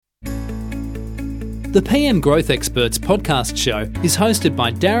The PM Growth Experts podcast show is hosted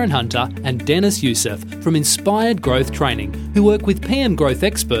by Darren Hunter and Dennis Youssef from Inspired Growth Training, who work with PM Growth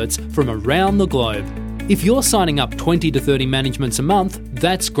experts from around the globe. If you're signing up 20 to 30 managements a month,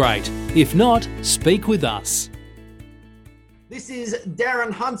 that's great. If not, speak with us. This is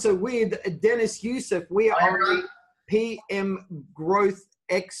Darren Hunter with Dennis Youssef. We are on the PM Growth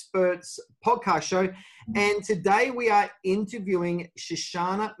Experts podcast show, and today we are interviewing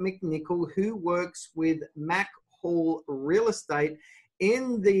Shashana McNichol, who works with Mac Hall Real Estate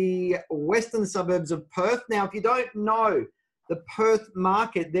in the western suburbs of Perth. Now, if you don't know the Perth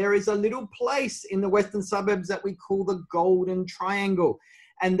market, there is a little place in the western suburbs that we call the Golden Triangle.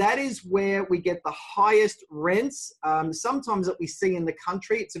 And that is where we get the highest rents, sometimes that we see in the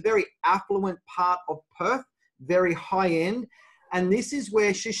country. It's a very affluent part of Perth, very high end. And this is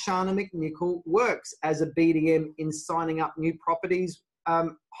where Shashana McNichol works as a BDM in signing up new properties. Hi,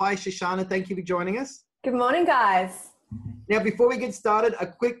 Shashana. Thank you for joining us. Good morning, guys. Now, before we get started, a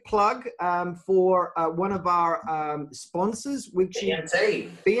quick plug for one of our sponsors, which is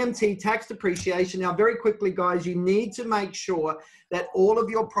BMT Tax Depreciation. Now, very quickly, guys, you need to make sure that all of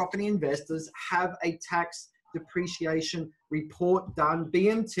your property investors have a tax depreciation report done.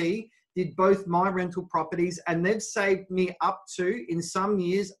 BMT did both my rental properties, and they've saved me up to, in some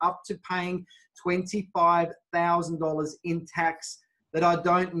years, up to paying $25,000 in tax that I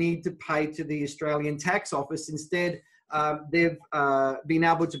don't need to pay to the Australian Tax Office. Instead, they've been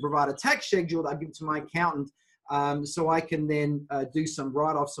able to provide a tax schedule that I give to my accountant so I can then do some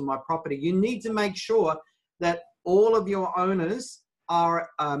write-offs on my property. You need to make sure that all of your owners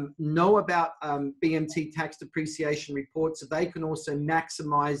know about BMT tax depreciation reports so they can also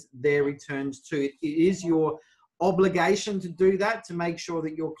maximize their returns too. It is your obligation to do that, to make sure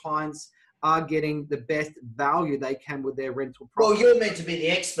that your clients are getting the best value they can with their rental property. Well, you're meant to be the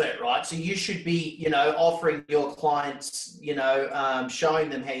expert, right? So you should be, offering your clients, showing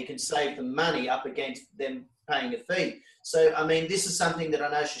them how you can save them money up against them paying a fee. So, I mean, this is something that I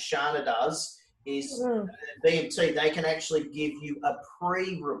know Shashana does, is BMT, they can actually give you a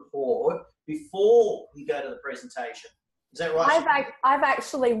pre-report before you go to the presentation. Is that right? I've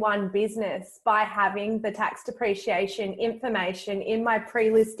actually won business by having the tax depreciation information in my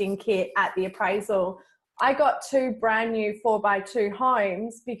pre-listing kit at the appraisal. I got 2 brand new 4x2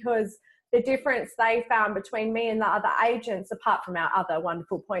 homes because the difference they found between me and the other agents, apart from our other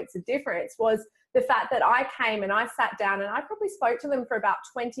wonderful points of difference, was the fact that I came and I sat down and I probably spoke to them for about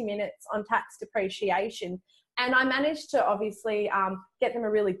 20 minutes on tax depreciation. And I managed to obviously get them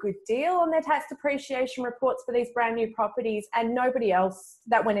a really good deal on their tax depreciation reports for these brand new properties, and nobody else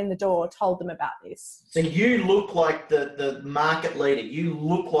that went in the door told them about this. So you look like the market leader. You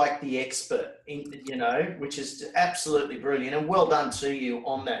look like the expert, which is absolutely brilliant, and well done to you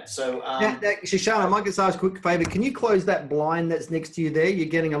on that. So, now, Shashana, I might just ask a quick favour. Can you close that blind that's next to you there? You're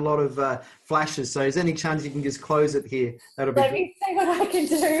getting a lot of flashes, so is there any chance you can just close it here? That'll be. Let me see what I can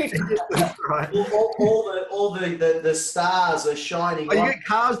do. Right. All the stars are shining. Oh, you get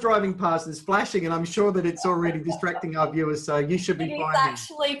cars driving past, it's flashing, and I'm sure that it's already distracting our viewers, so you should be fine. It's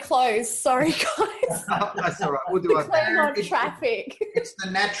actually closed. Sorry, guys. That's all right. We'll do our best. On traffic. It's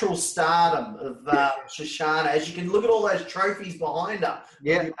the natural stardom of Shashana. As you can look at all those trophies behind her.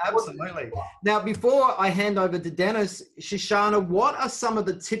 Yeah, absolutely. Now, before I hand over to Dennis, Shashana, what are some of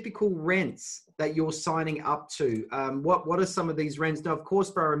the typical rents that you're signing up to? What are some of these rents? Now, of course,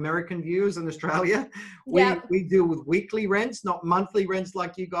 for our American viewers in Australia, we deal with weekly rents, not monthly rents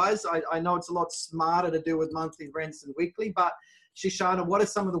like you guys. I know it's a lot smarter to deal with monthly rents than weekly, but Shashana, what are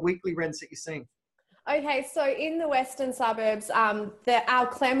some of the weekly rents that you're seeing? Okay, so in the western suburbs, our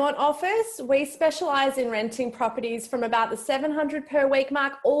Claremont office, we specialise in renting properties from about the $700 per week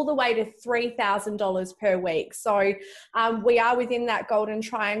mark all the way to $3,000 per week. So we are within that Golden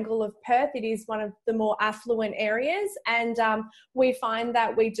Triangle of Perth. It is one of the more affluent areas, and we find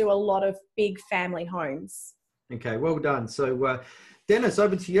that we do a lot of big family homes. Okay, well done. So Dennis,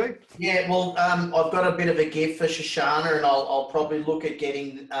 over to you. Yeah, well, I've got a bit of a gift for Shashana, and I'll probably look at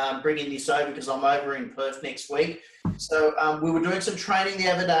bringing this over because I'm over in Perth next week. So we were doing some training the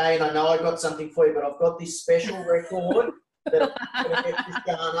other day, and I know I got something for you, but I've got this special record that I'm going to get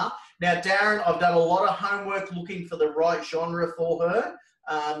Shashana. Now, Darren, I've done a lot of homework looking for the right genre for her.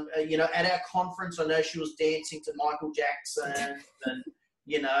 At our conference, I know she was dancing to Michael Jackson and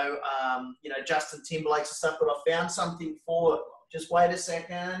Justin Timberlake and stuff, but I found something for her. Just wait a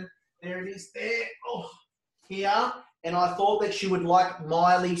second. There it is there. Oh, here. And I thought that she would like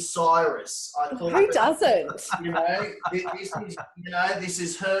Miley Cyrus. Who doesn't? This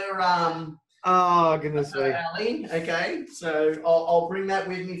is her Oh, goodness me. Ali, okay, so I'll bring that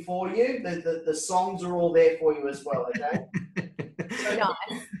with me for you. The songs are all there for you as well, okay?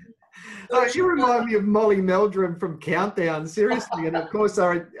 Nice. Oh, you remind me of Molly Meldrum from Countdown, seriously. And of course,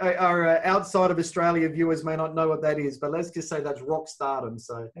 our outside of Australia viewers may not know what that is, but let's just say that's rock stardom.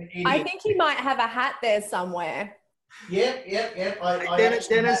 So I think you might have a hat there somewhere. Yep.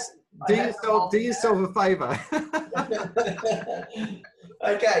 Dennis, do yourself a favor.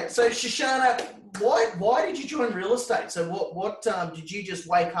 Okay, so Shashana, why did you join real estate? So what did you just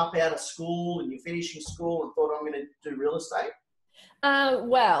wake up out of school and you're finishing school and thought, I'm going to do real estate?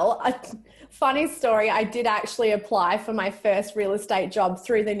 Funny story. I did actually apply for my first real estate job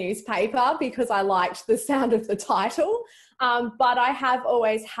through the newspaper because I liked the sound of the title. But I have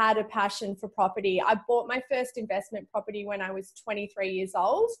always had a passion for property. I bought my first investment property when I was 23 years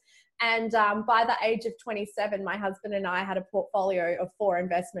old. And by the age of 27, my husband and I had a portfolio of 4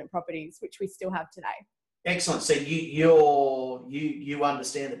 investment properties, which we still have today. Excellent. So you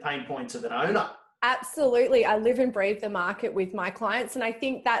understand the pain points of an owner. Absolutely. I live and breathe the market with my clients. And I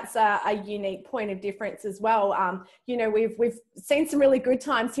think that's a unique point of difference as well. We've seen some really good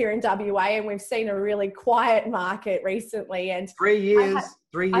times here in WA and we've seen a really quiet market recently. And 3 years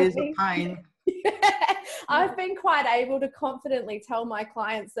of pain. I've been quite able to confidently tell my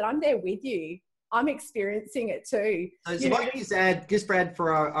clients that I'm there with you. I'm experiencing it too. So if I can just add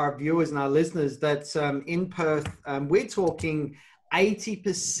for our viewers and our listeners that in Perth, we're talking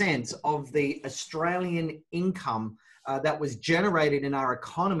 80% of the Australian income that was generated in our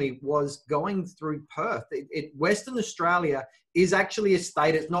economy was going through Perth. Western Australia is actually a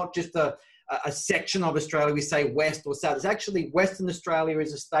state. It's not just a section of Australia. We say West or South. It's actually Western Australia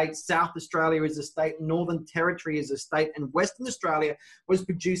is a state, South Australia is a state, Northern Territory is a state, and Western Australia was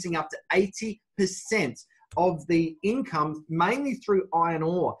producing up to 80% of the income, mainly through iron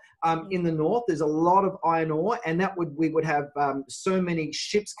ore. In the north, there's a lot of iron ore, and we would have so many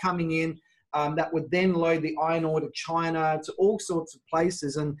ships coming in that would then load the iron ore to China, to all sorts of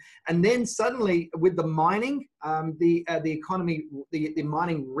places, and then suddenly with the mining, the economy, the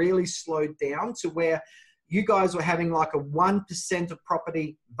mining really slowed down to where you guys were having like a 1% of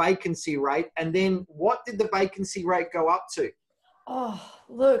property vacancy rate, and then what did the vacancy rate go up to? Oh,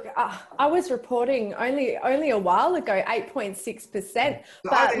 look, I was reporting only a while ago, 8.6%,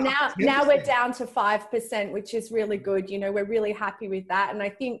 but now we're down to 5%, which is really good. We're really happy with that. And I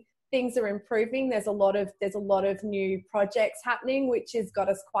think things are improving. There's a lot of new projects happening, which has got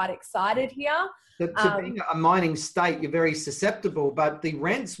us quite excited here. To being a mining state, you're very susceptible, but the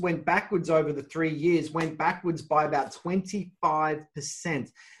rents went backwards over the 3 years, went backwards by about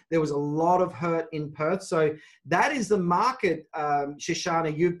 25%. There was a lot of hurt in Perth. So that is the market,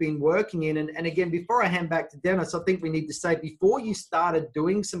 Shashana, you've been working in. And again, before I hand back to Dennis, I think we need to say, before you started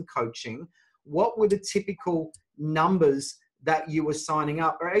doing some coaching, what were the typical numbers that you were signing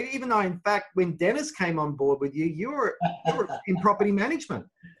up? Or even though, in fact, when Dennis came on board with you, you were in property management.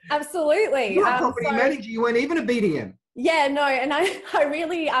 Absolutely. You were a property manager. You weren't even a BDM. Yeah, no, and I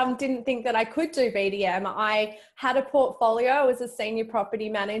really didn't think that I could do BDM. I had a portfolio. I was a senior property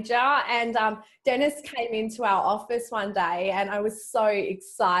manager, and Dennis came into our office one day, and I was so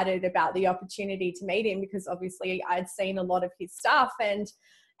excited about the opportunity to meet him because obviously I'd seen a lot of his stuff, and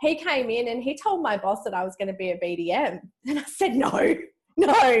he came in and he told my boss that I was going to be a BDM, and I said no,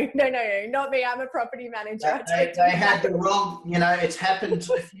 not me. I'm a property manager. They had the wrong, it's happened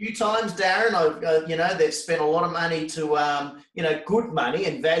a few times, Darren. They've spent a lot of money to, good money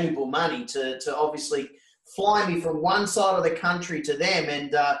and valuable money to obviously fly me from one side of the country to them.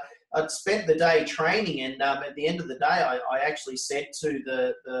 And I'd spent the day training, and at the end of the day, I actually said to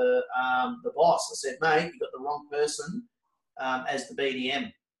the boss, I said, mate, you've got the wrong person as the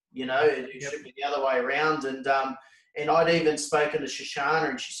BDM. It should be the other way around. And I'd even spoken to Shashana,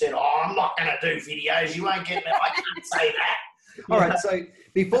 and she said, "Oh, I'm not going to do videos. You won't get me. I can't say that." All right. So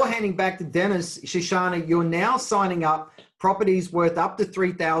before handing back to Dennis, Shashana, you're now signing up properties worth up to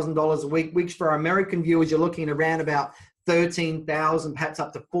 $3,000 a week, which for our American viewers, you're looking at around about $13,000, perhaps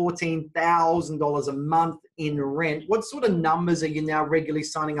up to $14,000 a month in rent. What sort of numbers are you now regularly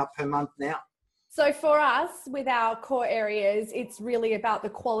signing up per month now? So for us, with our core areas, it's really about the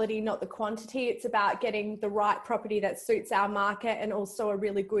quality, not the quantity. It's about getting the right property that suits our market and also a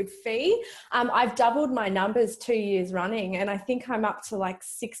really good fee. I've doubled my numbers 2 years running, and I think I'm up to like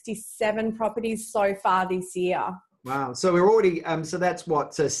 67 properties so far this year. Wow. So we're already, so that's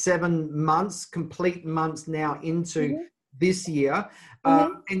what, 7 months, complete months now into this year.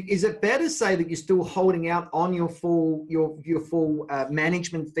 And is it fair to say that you're still holding out on your full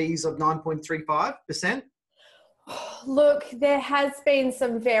management fees of 9.35%? Look, there has been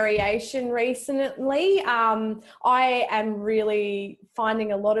some variation recently. I am really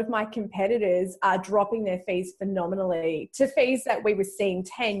finding a lot of my competitors are dropping their fees phenomenally to fees that we were seeing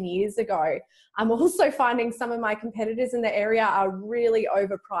 10 years ago. I'm also finding some of my competitors in the area are really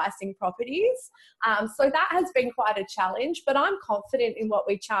overpricing properties. So that has been quite a challenge, but I'm confident in what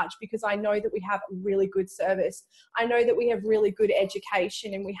we charge because I know that we have a really good service. I know that we have really good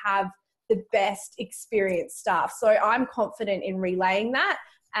education and we have the best experienced staff. So I'm confident in relaying that.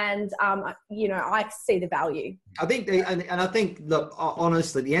 And, I see the value. I think, I think, look,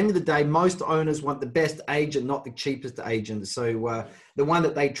 honestly, at the end of the day, most owners want the best agent, not the cheapest agent. So the one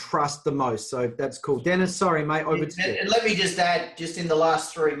that they trust the most. So that's cool. Dennis, sorry, mate, over to you. And let me just add, just in the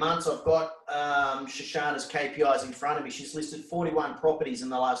last 3 months, I've got Shashana's KPIs in front of me. She's listed 41 properties in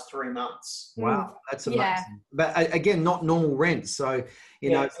the last 3 months. Wow, that's amazing. Yeah. But again, not normal rents. So,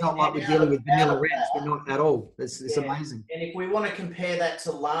 it's not like we're dealing with vanilla rents. We're not at all. It's amazing. And if we want to compare that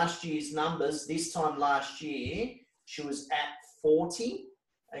to last year's numbers, this time last year, she was at 40,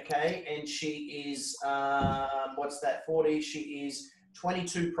 okay? And she is, 40? She is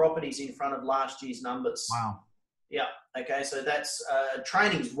 22 properties in front of last year's numbers. Wow. Yeah, okay, so that's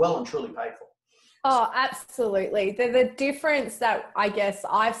training's well and truly paid for. Oh, absolutely. The difference that I guess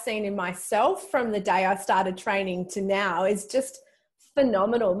I've seen in myself from the day I started training to now is just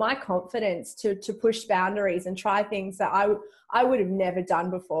phenomenal. My confidence to push boundaries and try things that I would have never done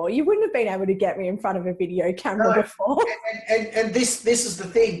before. You wouldn't have been able to get me in front of a video camera before. And this is the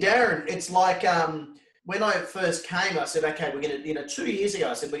thing, Darren. It's like when I first came, I said, okay, we're going to, 2 years ago,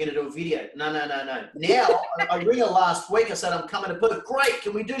 I said, we're going to do a video. No. Now, I ring her last week. I said, I'm coming to Perth. Great.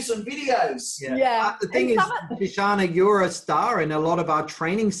 Can we do some videos? Yeah. The thing is, Shashana, you're a star in a lot of our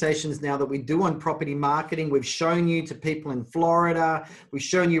training sessions now that we do on property marketing. We've shown you to people in Florida. We've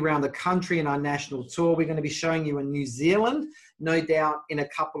shown you around the country in our national tour. We're going to be showing you in New Zealand, no doubt in a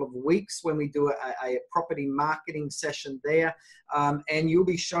couple of weeks when we do a property marketing session there. And you'll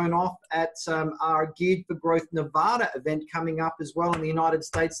be shown off at our Geared for Growth Nevada event coming up as well in the United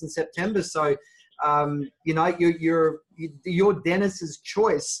States in September. So, you're Dennis's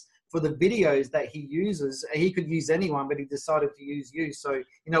choice for the videos that he uses. He could use anyone, but he decided to use you. So,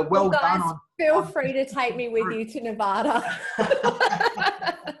 well guys, done. Feel free to take me with you to Nevada.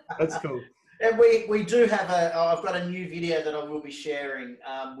 That's cool. And we do have I've got a new video that I will be sharing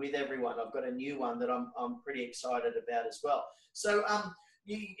with everyone. I've got a new one that I'm pretty excited about as well. So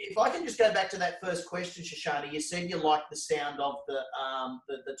if I can just go back to that first question, Shashana, you said you like the sound of the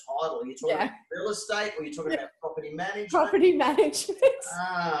title. Are you talking about real estate or are you talking about property management? Property management.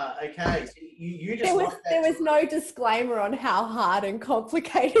 Okay. So you just there was no disclaimer on how hard and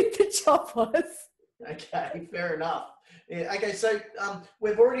complicated the job was. Okay, fair enough. Yeah, okay, so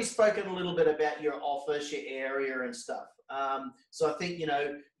we've already spoken a little bit about your office, your area and stuff. So I think, you're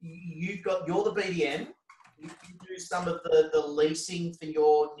the BDM. You do some of the leasing for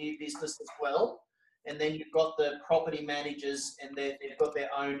your new business as well. And then you've got the property managers and they've got their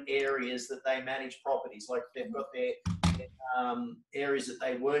own areas that they manage properties. Like they've got their areas that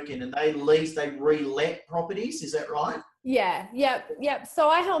they work in and they re-let properties. Is that right? Yeah. So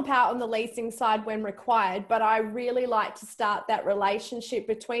I help out on the leasing side when required, but I really like to start that relationship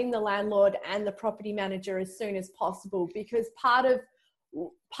between the landlord and the property manager as soon as possible, because part of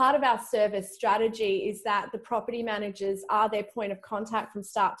our service strategy is that the property managers are their point of contact from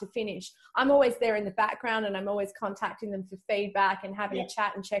start to finish. I'm always there in the background and I'm always contacting them for feedback and having a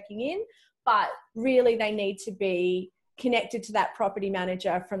chat and checking in, but really they need to be connected to that property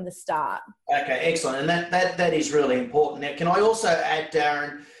manager from the start. Okay, excellent. And that is really important. Now, can I also add,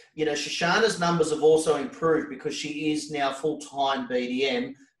 Darren, Shashana's numbers have also improved because she is now full-time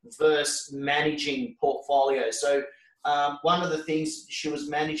BDM versus managing portfolios. So one of the things, she was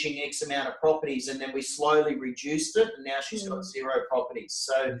managing X amount of properties and then we slowly reduced it and now she's got 0 properties.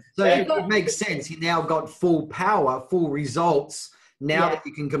 So it makes sense. You now got full power, full results now that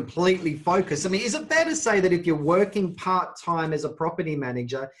you can completely focus. I mean, is it fair to say that if you're working part-time as a property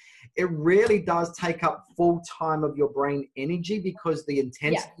manager, it really does take up full time of your brain energy because the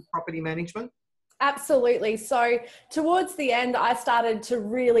intensity of property management? Absolutely. So towards the end, I started to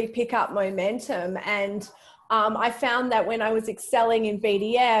really pick up momentum and I found that when I was excelling in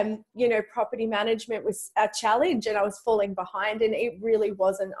BDM, property management was a challenge and I was falling behind and it really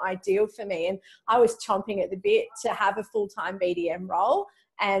wasn't ideal for me. And I was chomping at the bit to have a full-time BDM role.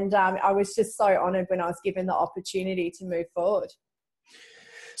 And I was just so honored when I was given the opportunity to move forward.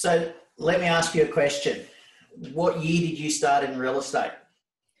 So let me ask you a question. What year did you start in real estate?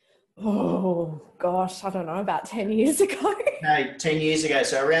 Oh, gosh, I don't know, about 10 years ago. No, 10 years ago.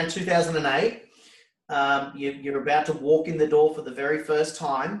 So around 2008. You're about to walk in the door for the very first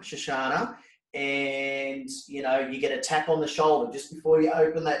time, Shashana, and you get a tap on the shoulder just before you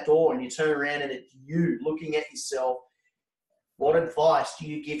open that door, and you turn around and it's you looking at yourself. What advice do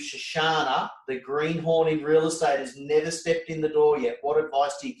you give Shashana, the greenhorn in real estate, has never stepped in the door yet? What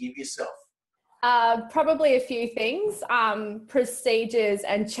advice do you give yourself? Probably a few things. Procedures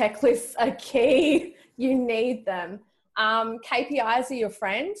and checklists are key. You need them. KPIs are your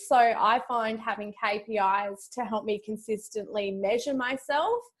friend. So I find having KPIs to help me consistently measure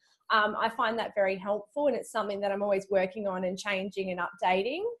myself. I find that very helpful, and it's something that I'm always working on and changing and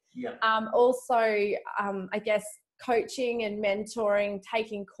updating. Yeah. Also, I guess coaching and mentoring,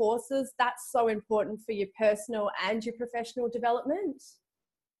 taking courses, that's so important for your personal and your professional development.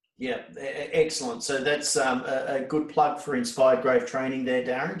 Yeah, excellent. So that's a good plug for Inspired Growth Training there,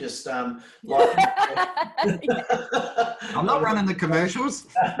 Darren. Just I'm not running the commercials.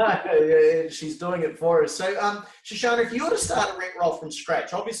 Yeah, she's doing it for us. So, Shashana, if you were to start a rent roll from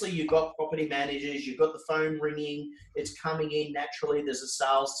scratch, obviously you've got property managers, you've got the phone ringing, it's coming in naturally. There's a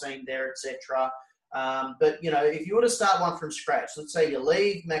sales team there, etc. But if you were to start one from scratch, let's say you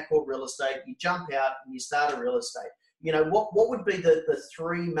leave Macquarie Real Estate, you jump out and you start a real estate. What would be the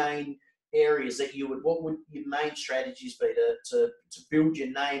three main areas what would your main strategies be to build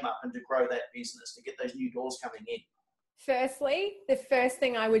your name up and to grow that business, to get those new doors coming in? Firstly, the first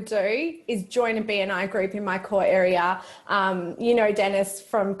thing I would do is join a BNI group in my core area. Dennis,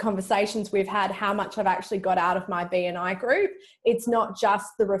 from conversations we've had, how much I've actually got out of my BNI group. It's not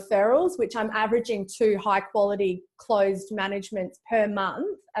just the referrals, which I'm averaging 2 high quality closed managements per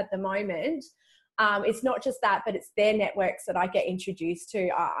month at the moment. It's not just that, but it's their networks that I get introduced to.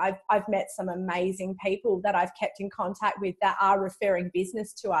 I've met some amazing people that I've kept in contact with that are referring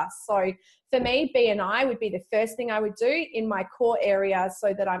business to us. So for me, BNI would be the first thing I would do in my core area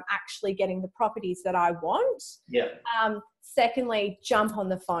so that I'm actually getting the properties that I want. Yeah. Secondly, jump on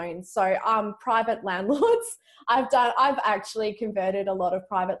the phone. So private landlords, I've actually converted a lot of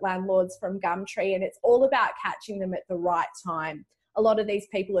private landlords from Gumtree, and it's all about catching them at the right time. A lot of these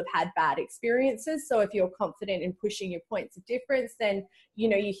people have had bad experiences. So if you're confident in pushing your points of difference, then,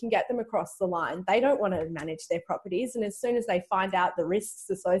 you can get them across the line. They don't want to manage their properties. And as soon as they find out the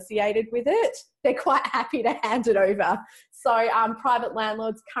risks associated with it, they're quite happy to hand it over. So private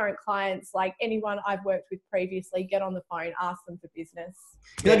landlords, current clients, like anyone I've worked with previously, get on the phone, ask them for business.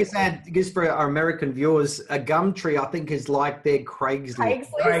 Like I said, just for our American viewers, a Gumtree, I think, is like their Craigslist.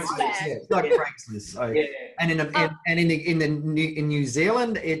 Craigslist. Yeah, it's like Craigslist. So, yeah. And in New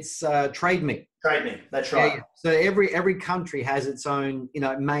Zealand, it's Trade Me. Trade Me, that's right. Yeah. So every country has its own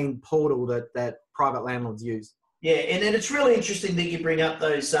main portal that private landlords use. Yeah, and it's really interesting that you bring up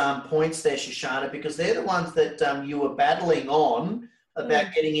those points there, Shashana, because they're the ones that you were battling on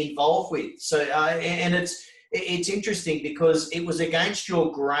about getting involved with. So, and it's interesting because it was against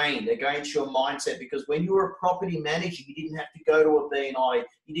your grain, against your mindset. Because when you were a property manager, you didn't have to go to a BNI.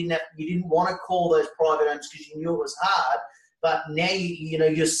 You didn't want to call those private owners because you knew it was hard. But now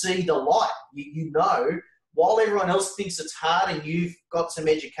you see the light. While everyone else thinks it's hard, and you've got some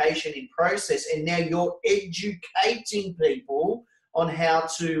education in process, and now you're educating people on how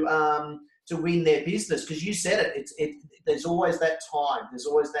to win their business. Because you said it, there's always that time, there's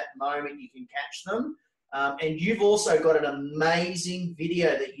always that moment you can catch them, and you've also got an amazing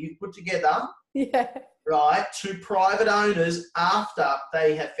video that you've put together, right, to private owners after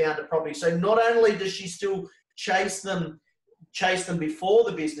they have found a property. So not only does she still chase them before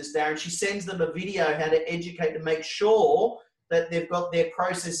the business, Darren, she sends them a video how to educate to make sure that they've got their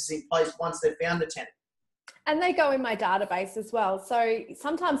processes in place once they've found a tenant. And they go in my database as well. So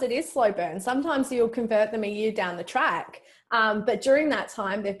sometimes it is slow burn. Sometimes you'll convert them a year down the track. But during that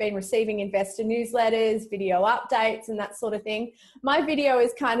time, they've been receiving investor newsletters, video updates, and that sort of thing. My video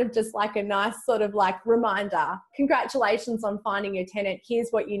is kind of just like a nice sort of like reminder. Congratulations on finding your tenant. Here's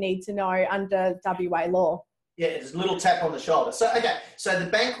what you need to know under WA law. Yeah, it's a little tap on the shoulder. So, okay, so the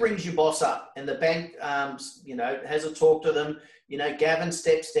bank rings your boss up, and the bank, has a talk to them. Gavin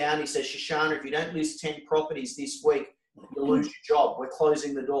steps down. He says, Shashana, if you don't list 10 properties this week, you'll lose your job. We're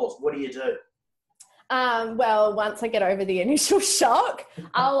closing the doors. What do you do? Well, once I get over the initial shock,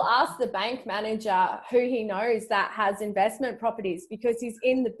 I'll ask the bank manager who he knows that has investment properties, because he's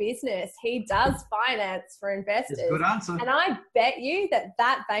in the business. He does finance for investors. That's a good answer. And I bet you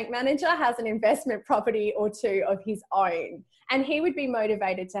that bank manager has an investment property or two of his own, and he would be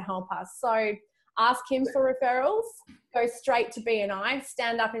motivated to help us. So ask him for referrals, go straight to BNI,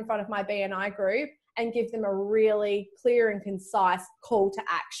 stand up in front of my BNI group and give them a really clear and concise call to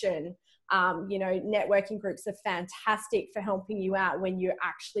action. Networking groups are fantastic for helping you out when you're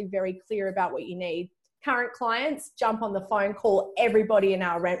actually very clear about what you need. current clients, jump on the phone, call everybody in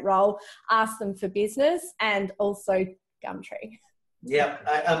our rent roll, ask them for business, and also Gumtree. Yeah.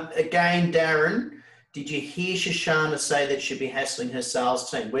 Again, Darren, did you hear Shashana say that she'd be hassling her sales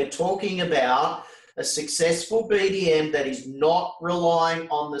team? We're talking about a successful BDM that is not relying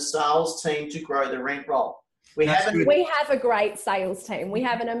on the sales team to grow the rent roll. We have a great sales team. We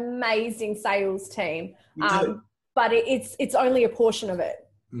have an amazing sales team, but it's only a portion of it.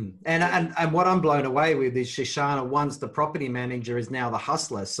 And what I'm blown away with is Shashana, once the property manager, is now the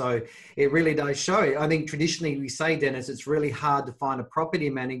hustler. So it really does show. I think traditionally we say, Dennis, it's really hard to find a property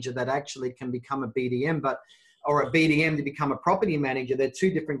manager that actually can become a BDM, or a BDM to become a property manager. They're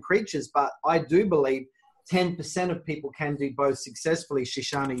two different creatures, but I do believe 10% of people can do both successfully.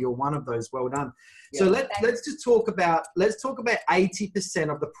 Shashana, you're one of those. Well done. So let's talk about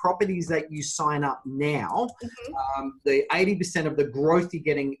 80% of the properties that you sign up now, the 80% of the growth you're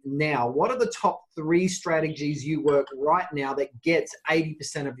getting now. What are the top 3 strategies you work right now that gets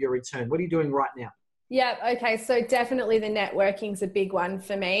 80% of your return? What are you doing right now? Yeah, okay. So definitely the networking's a big one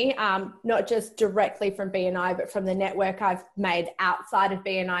for me, not just directly from BNI, but from the network I've made outside of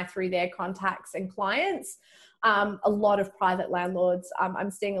BNI through their contacts and clients. A lot of private landlords. I'm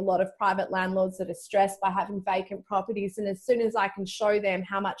seeing a lot of private landlords that are stressed by having vacant properties. And as soon as I can show them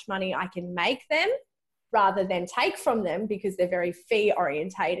how much money I can make them rather than take from them, because they're very fee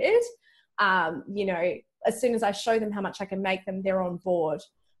orientated, as soon as I show them how much I can make them, they're on board.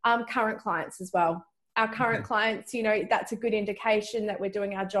 Current clients as well. Our current clients, that's a good indication that we're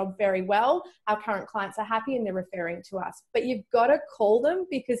doing our job very well. Our current clients are happy and they're referring to us. But you've got to call them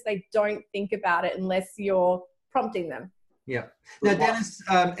because they don't think about it unless you're prompting them. Yeah. Now, Dennis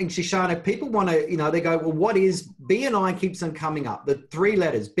and Shashana, people want to, they go, well, what is BNI? Keeps on coming up. The 3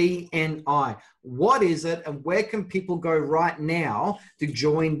 letters, BNI. What is it, and where can people go right now to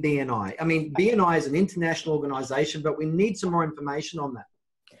join BNI? I mean, BNI is an international organization, but we need some more information on that.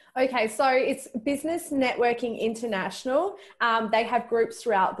 Okay, so it's Business Networking International. They have groups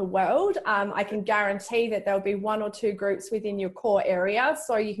throughout the world. I can guarantee that there'll be 1 or 2 groups within your core area.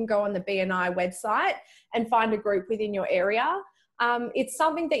 So you can go on the BNI website and find a group within your area. It's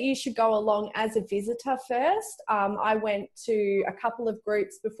something that you should go along as a visitor first. I went to a couple of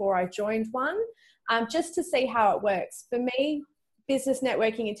groups before I joined one, just to see how it works. For me, Business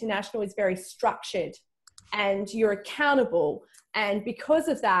Networking International is very structured and you're accountable. And because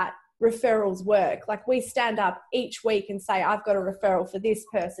of that, referrals work. Like, we stand up each week and say, I've got a referral for this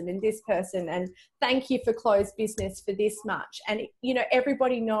person and this person, and thank you for closed business for this much. And,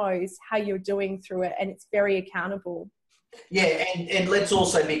 everybody knows how you're doing through it, and it's very accountable. Yeah, and let's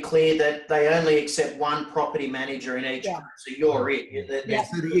also be clear that they only accept 1 property manager in each group, so you're it.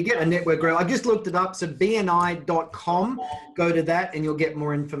 So you get a network growth. I just looked it up, so bni.com, go to that and you'll get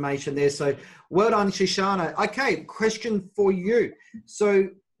more information there. So well done, Shashana. Okay, question for you. So,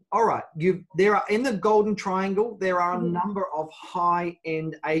 all right, there are, in the Golden Triangle, there are a number of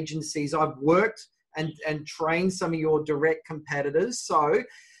high-end agencies. I've worked and trained some of your direct competitors. So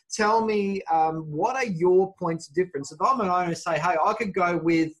tell me, what are your points of difference? If I'm an owner, say, hey, I could go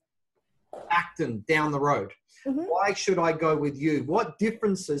with Acton down the road. Why should I go with you? What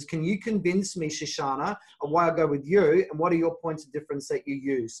differences can you convince me, Shashana, of why I go with you? And what are your points of difference that you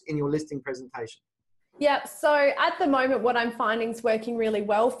use in your listing presentation? Yeah, so at the moment, what I'm finding is working really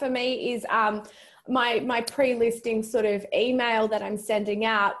well for me is my pre-listing sort of email that I'm sending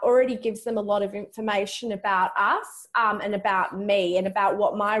out already gives them a lot of information about us and about me and about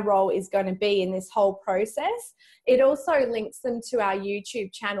what my role is going to be in this whole process. It also links them to our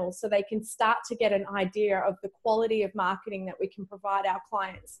YouTube channel so they can start to get an idea of the quality of marketing that we can provide our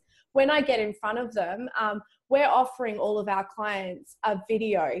clients. When I get in front of them, we're offering all of our clients a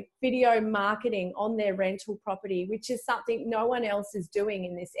video marketing on their rental property, which is something no one else is doing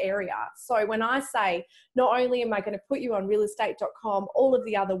in this area. So when I say, not only am I going to put you on realestate.com, all of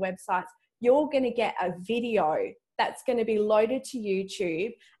the other websites, you're going to get a video that's going to be loaded to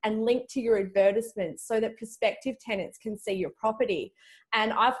YouTube and linked to your advertisements so that prospective tenants can see your property.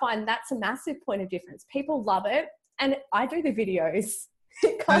 And I find that's a massive point of difference. People love it. And I do the videos.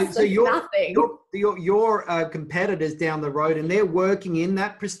 It costs nothing. Your competitors down the road, and they're working in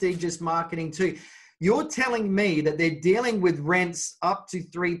that prestigious marketing too. You're telling me that they're dealing with rents up to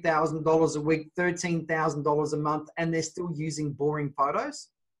 $3,000 a week, $13,000 a month, and they're still using boring photos?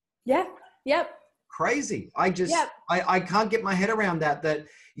 Yeah. Yep. Crazy. I can't get my head around that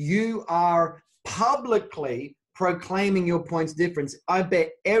you are publicly proclaiming your points difference. I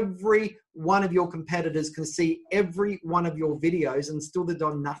bet every one of your competitors can see every one of your videos and still they've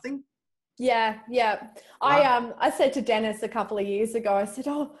done nothing. Yeah, yeah. I said to Dennis a couple of years ago, I said,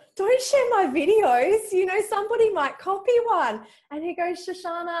 "Oh, don't share my videos. You know, somebody might copy one." And he goes,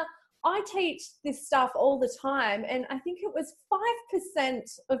 "Shashana, I teach this stuff all the time, and I think it was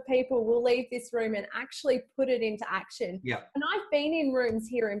 5% of people will leave this room and actually put it into action." Yeah. And I've been in rooms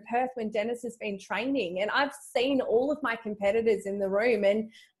here in Perth when Dennis has been training, and I've seen all of my competitors in the room,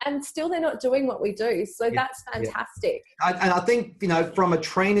 and still they're not doing what we do. So that's fantastic. And I think, you know, from a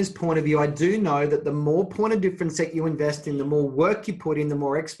trainer's point of view, I do know that the more point of difference that you invest in, the more work you put in, the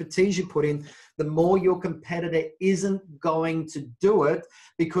more expertise you put in, the more your competitor isn't going to do it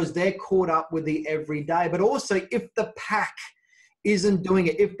because they're caught up with the everyday. But also, if the pack isn't doing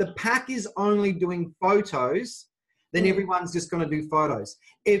it, if the pack is only doing photos, then everyone's just going to do photos.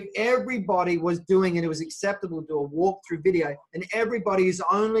 If everybody was doing it, it was acceptable to do a walkthrough video, and everybody is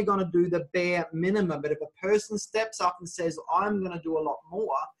only going to do the bare minimum. But if a person steps up and says, I'm going to do a lot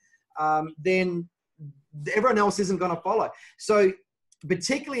more, then everyone else isn't going to follow. So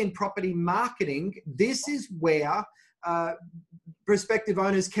particularly in property marketing, this is where prospective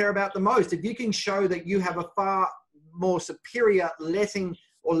owners care about the most. If you can show that you have a far more superior letting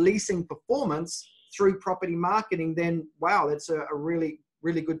or leasing performance through property marketing, then wow, that's a really,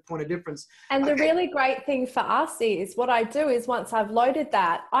 really good point of difference. And the really great thing for us is what I do is once I've loaded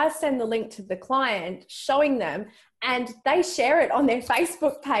that, I send the link to the client showing them, and they share it on their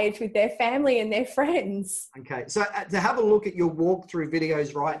Facebook page with their family and their friends. Okay, so to have a look at your walkthrough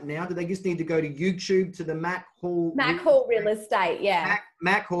videos right now, do they just need to go to YouTube to the Mack Hall Real Estate? Yeah.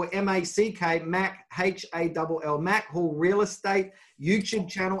 Mack Hall, M-A-C-K, Mack, H-A-L-L, Mack Hall Real Estate YouTube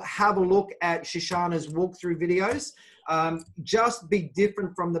channel. Have a look at Shashana's walkthrough videos. Just be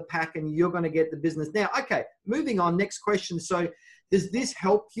different from the pack and you're going to get the business. Now, okay, moving on, next question. So does this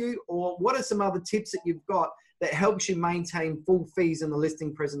help you, or what are some other tips that you've got that helps you maintain full fees in the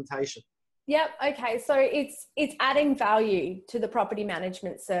listing presentation? Yep. Okay. So it's adding value to the property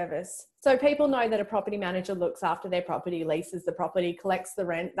management service. So people know that a property manager looks after their property, leases the property, collects the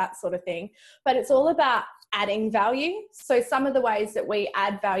rent, that sort of thing. But it's all about adding value. So some of the ways that we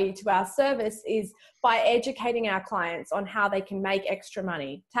add value to our service is by educating our clients on how they can make extra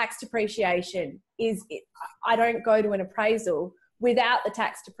money. Tax depreciation I don't go to an appraisal without the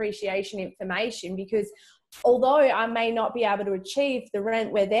tax depreciation information, because although I may not be able to achieve the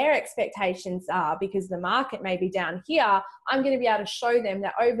rent where their expectations are because the market may be down here, I'm going to be able to show them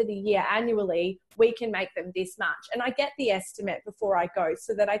that over the year annually, we can make them this much. And I get the estimate before I go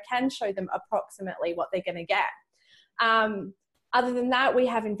so that I can show them approximately what they're going to get. Other than that, we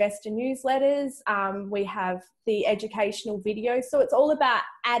have investor newsletters. We have the educational videos. So it's all about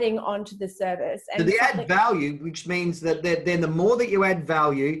adding on to the service. And so they add value, which means that then the more that you add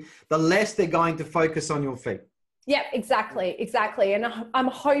value, the less they're going to focus on your fee. Yeah, exactly. And I'm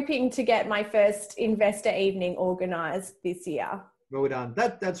hoping to get my first investor evening organised this year. Well done.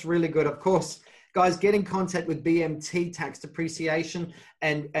 That's really good. Of course, guys, get in contact with BMT Tax Depreciation,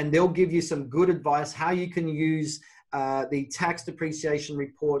 and they'll give you some good advice how you can use the tax depreciation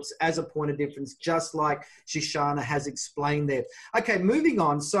reports as a point of difference, just like Shashana has explained there. Okay, moving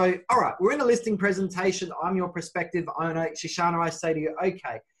on. So, all right, we're in a listing presentation. I'm your prospective owner. Shashana, I say to you,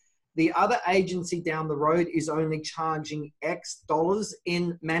 okay, the other agency down the road is only charging X dollars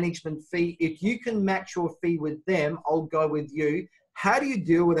in management fee. If you can match your fee with them, I'll go with you. How do you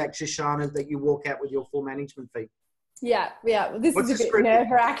deal with that, Shashana, that you walk out with your full management fee? Yeah. This is a bit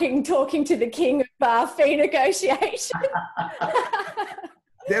nerve-wracking talking to the king of fee negotiation.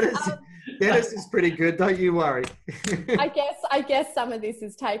 Dennis is pretty good, don't you worry. I guess some of this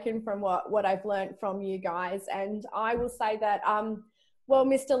is taken from what I've learned from you guys, and I will say that well,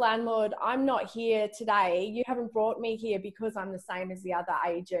 Mr. Landlord, I'm not here today. You haven't brought me here because I'm the same as the other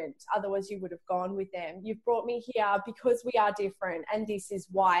agent. Otherwise, you would have gone with them. You've brought me here because we are different, and this is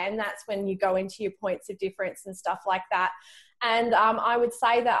why. And that's when you go into your points of difference and stuff like that. And I would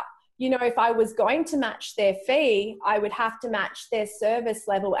say that, you know, if I was going to match their fee, I would have to match their service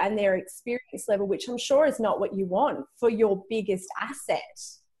level and their experience level, which I'm sure is not what you want for your biggest asset.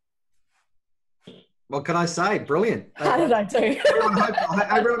 What can I say? Brilliant. How did I do?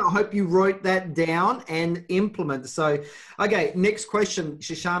 Everyone, I hope you wrote that down and implement. So, okay, next question,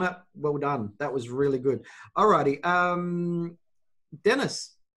 Shashana. Well done. That was really good. All righty.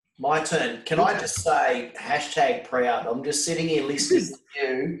 Dennis. My turn. Can I just say #proud? I'm just sitting here listening to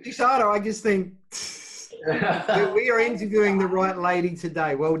you. Shashana, I just think we are interviewing the right lady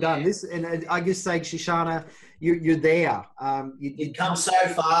today. Well done. And I just say, Shashana, you're there. You've come so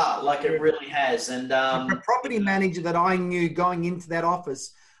far, like it really has. And the property manager that I knew going into that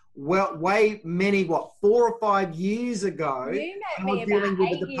office well, way many, 4 or 5 years ago, You I met was me dealing about with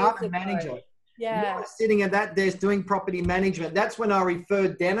 8 the years department ago. manager. Yeah. You were sitting at that desk doing property management. That's when I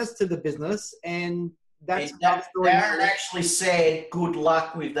referred Dennis to the business, and that's another story. Darren actually said, "Good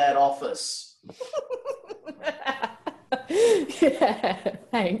luck with that office." Yeah,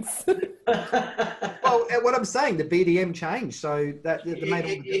 thanks. Well, what I'm saying, the BDM changed, so that made all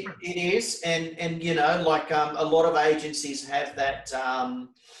the difference. It is, and you know, like a lot of agencies have that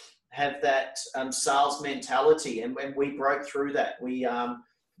sales mentality, and when we broke through that, we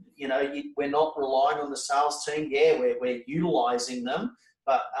you know, we're not relying on the sales team. Yeah, we're utilizing them,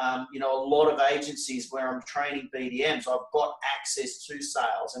 but you know, a lot of agencies where I'm training BDMs, I've got access to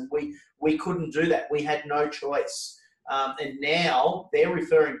sales, and we couldn't do that. We had no choice, and now they're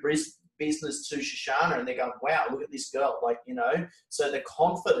referring business to Shashana, and they're going, "Wow, look at this girl!" Like, you know, so the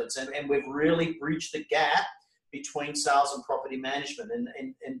confidence, and we've really bridged the gap between sales and property management,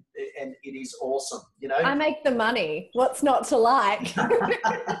 and it is awesome. You know, I make the money. What's not to like?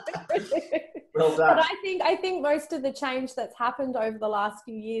 Well done. But I think most of the change that's happened over the last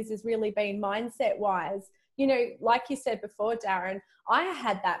few years has really been mindset wise. You know, like you said before, Darren, I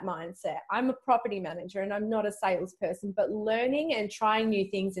had that mindset. I'm a property manager and I'm not a salesperson, but learning and trying new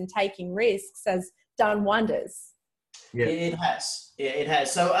things and taking risks has done wonders. Yeah, it has. Yeah, it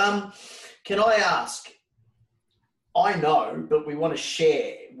has. So, can I ask? I know, but we want to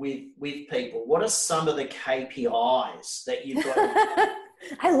share with people. What are some of the KPIs that you've got?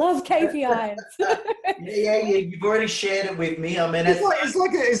 I love KPIs. yeah. You've already shared it with me. I mean,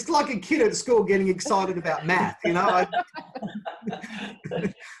 it's like a kid at school getting excited about math. You know.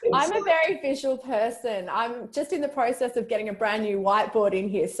 I'm a very visual person. I'm just in the process of getting a brand new whiteboard in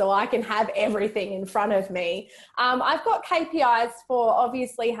here so I can have everything in front of me. I've got KPIs for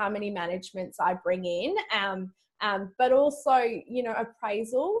obviously how many managements I bring in, but also, you know,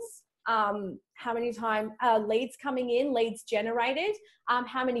 appraisals, how many leads coming in, leads generated,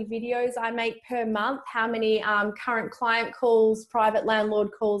 how many videos I make per month, how many current client calls, private landlord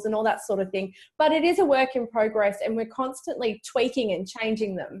calls, and all that sort of thing. But it is a work in progress, and we're constantly tweaking and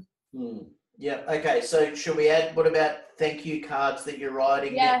changing them. Yeah. Okay. So should we add, what about thank you cards that you're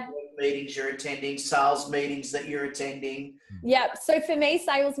writing, yeah. meetings you're attending, sales meetings that you're attending? Yeah. So for me,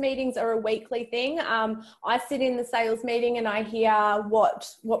 sales meetings are a weekly thing. I sit in the sales meeting and I hear what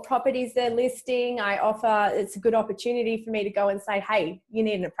properties they're listing. It's a good opportunity for me to go and say, hey, you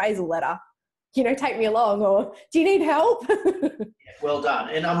need an appraisal letter. You know, take me along, or do you need help? Well done.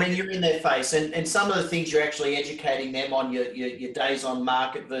 And I mean, you're in their face, and some of the things you're actually educating them on your days on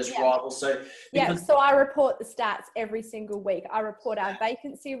market versus rivals. So so I report the stats every single week. I report our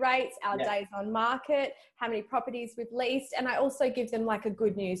vacancy rates, our days on market, how many properties we've leased, and I also give them like a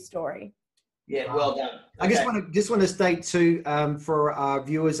good news story. Yeah, well done. Okay. I just want to state too, for our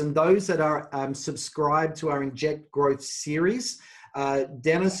viewers and those that are subscribed to our Inject Growth series,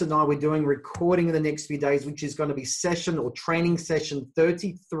 Dennis and I, we're doing recording in the next few days, which is going to be session or training session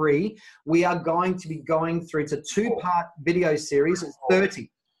 33. We are going to be going through, it's a 2-part video series. It's 30.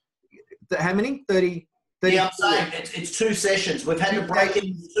 How many? 30. Yeah, I'm saying it's 2 sessions. We've had to break it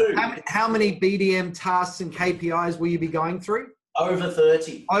into 2. How many BDM tasks and KPIs will you be going through? Over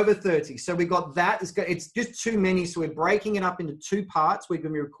 30. Over 30. So we got that. It's just too many. So we're breaking it up into 2 parts. We're going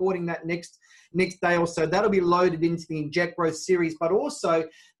to be recording that next day or so. That'll be loaded into the Inject Growth series. But also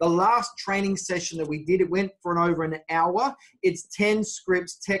the last training session that we did, it went for over an hour. It's 10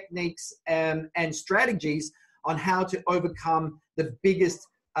 scripts, techniques, and strategies on how to overcome the biggest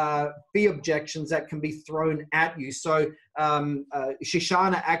fee objections that can be thrown at you. So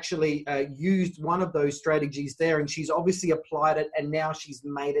Shashana actually used one of those strategies there, and she's obviously applied it, and now she's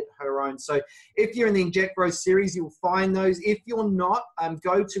made it her own. So if you're in the Inject Growth series, you'll find those. If you're not,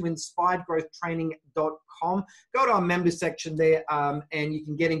 go to inspiredgrowthtraining.com, go to our member section there, and you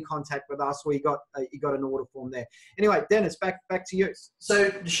can get in contact with us, or you got an order form there. Anyway, Dennis, back to you. So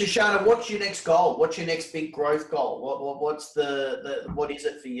Shashana, what's your next goal? What's your next big growth goal? What is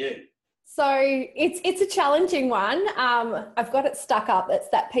it for you? So it's a challenging one. I've got it stuck up. It's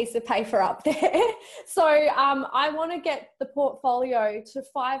that piece of paper up there. So I want to get the portfolio to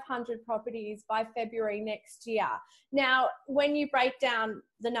 500 properties by February next year. Now, when you break down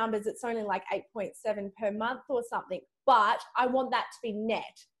the numbers, it's only like 8.7 per month or something, but I want that to be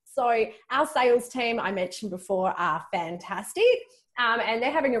net. So our sales team, I mentioned before, are fantastic. And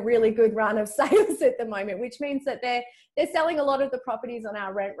they're having a really good run of sales at the moment, which means that they're selling a lot of the properties on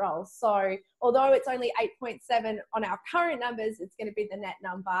our rent roll. So although it's only 8.7 on our current numbers, it's going to be the net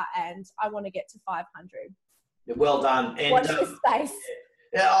number, and I want to get to 500. Well done. And watch this space.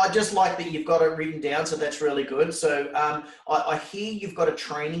 Yeah, I just like that you've got it written down, so that's really good. So I hear you've got a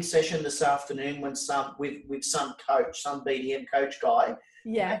training session this afternoon with some coach, some BDM coach guy.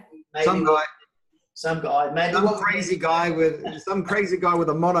 Yeah. Maybe some guy. Maybe some crazy guy with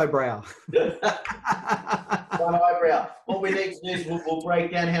a monobrow. One eyebrow. What we need to do is we'll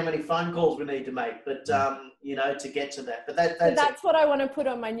break down how many phone calls we need to make, but to get to that. But that's what I want to put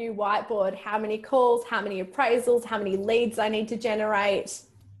on my new whiteboard. How many calls, how many appraisals, how many leads I need to generate.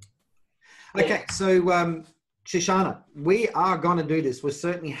 Okay, so Shashana, we are going to do this. We'll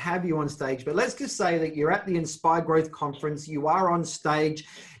certainly have you on stage, but let's just say that you're at the Inspire Growth Conference. You are on stage.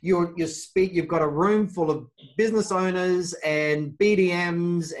 You've got a room full of business owners and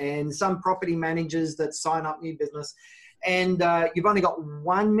BDMs and some property managers that sign up new business. And you've only got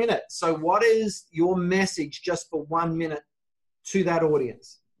 1 minute. So what is your message just for 1 minute to that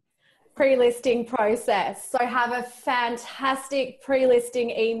audience? Pre-listing process. So have a fantastic pre-listing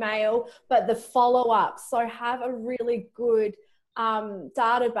email, but the follow-up. So have a really good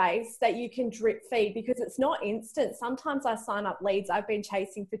database that you can drip feed, because it's not instant. Sometimes I sign up leads I've been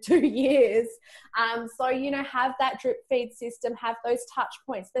chasing for 2 years. So, have that drip feed system, have those touch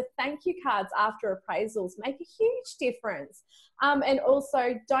points. The thank you cards after appraisals make a huge difference. And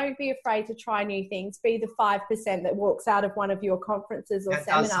also, don't be afraid to try new things. Be the 5% that walks out of one of your conferences or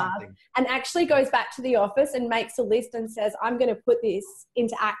seminars and actually goes back to the office and makes a list and says, I'm going to put this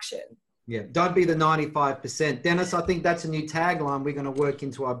into action. Yeah, don't be the 95%. Dennis, I think that's a new tagline we're going to work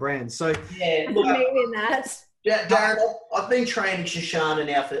into our brand. So yeah, look, in that. Darren, I've been training Shashana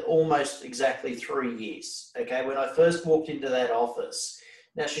now for almost exactly 3 years. Okay, when I first walked into that office.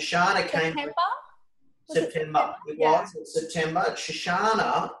 Now Shashana came September. September.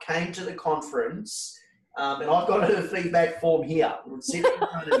 Shashana came to the conference, and I've got her feedback form here. It's sitting in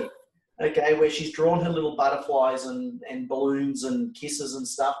front of me. Okay, where she's drawn her little butterflies and balloons and kisses and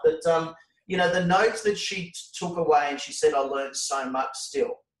stuff. But, the notes that she took away, and she said, I learned so much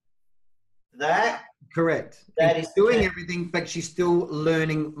still. Correct. That is doing everything, but she's still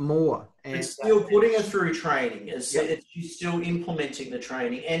learning more. And still putting her through training. She's still implementing the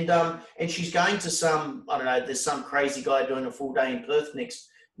training. And she's going to there's some crazy guy doing a full day in Perth next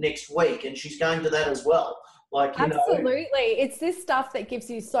week, and she's going to that as well. Absolutely. It's this stuff that gives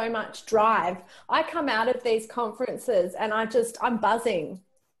you so much drive. I come out of these conferences and I'm buzzing.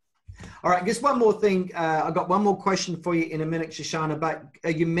 All right, just one more thing. I've got one more question for you in a minute, Shashana, but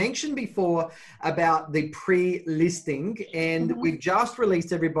you mentioned before about the pre-listing, and we've just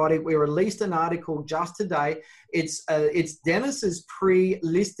released, everybody, we released an article just today. It's Dennis's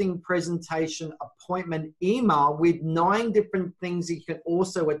pre-listing presentation appointment email with 9 different things you can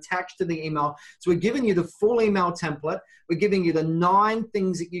also attach to the email. So we're giving you the full email template. We're giving you the 9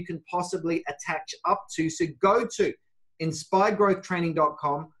 things that you can possibly attach up to. So go to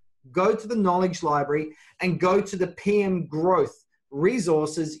inspiredgrowthtraining.com, go to the knowledge library, and go to the PM Growth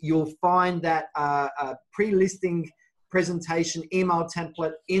resources. You'll find that pre-listing presentation email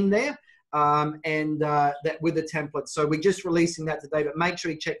template in there, and that with the template. So we're just releasing that today, but make sure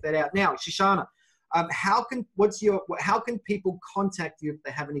you check that out. Now, Shashana, how can people contact you if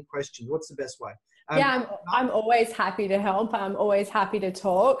they have any questions? What's the best way? I'm always happy to help. I'm always happy to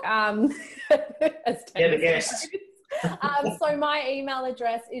talk. So my email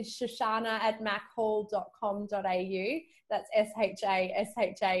address is shashana@mackhall.com.au. That's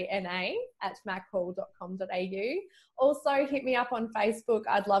shashana@mackhall.com.au. Also hit me up on Facebook.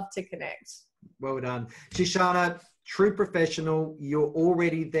 I'd love to connect. Well done. Shashana, true professional. You're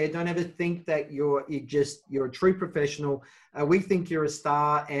already there. Don't ever think that you're a true professional. We think you're a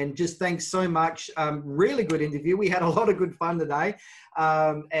star, and just thanks so much. Really good interview. We had a lot of good fun today.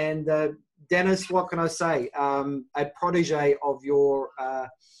 Dennis, what can I say? A protege of your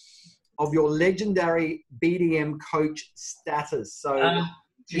legendary BDM coach status. So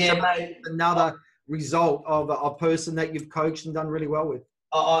another result of a person that you've coached and done really well with.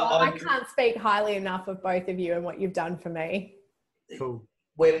 I can't speak highly enough of both of you and what you've done for me. Cool.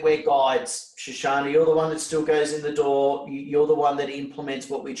 We're guides, Shashana. You're the one that still goes in the door. You're the one that implements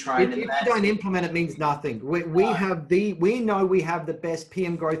what we train. If you don't implement, it means nothing. We know we have the best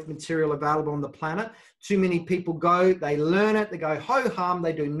PM growth material available on the planet. Too many people go, they learn it, they go ho-hum,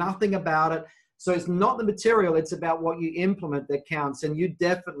 they do nothing about it. So it's not the material, it's about what you implement that counts. And you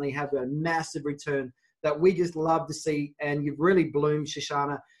definitely have a massive return that we just love to see. And you've really bloomed,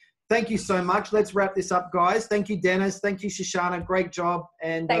 Shashana. Thank you so much. Let's wrap this up, guys. Thank you, Dennis. Thank you, Shashana. Great job.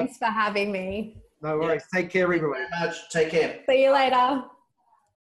 And thanks for having me. No worries. Take care, everyone. Thank you very much. Take care. See you later.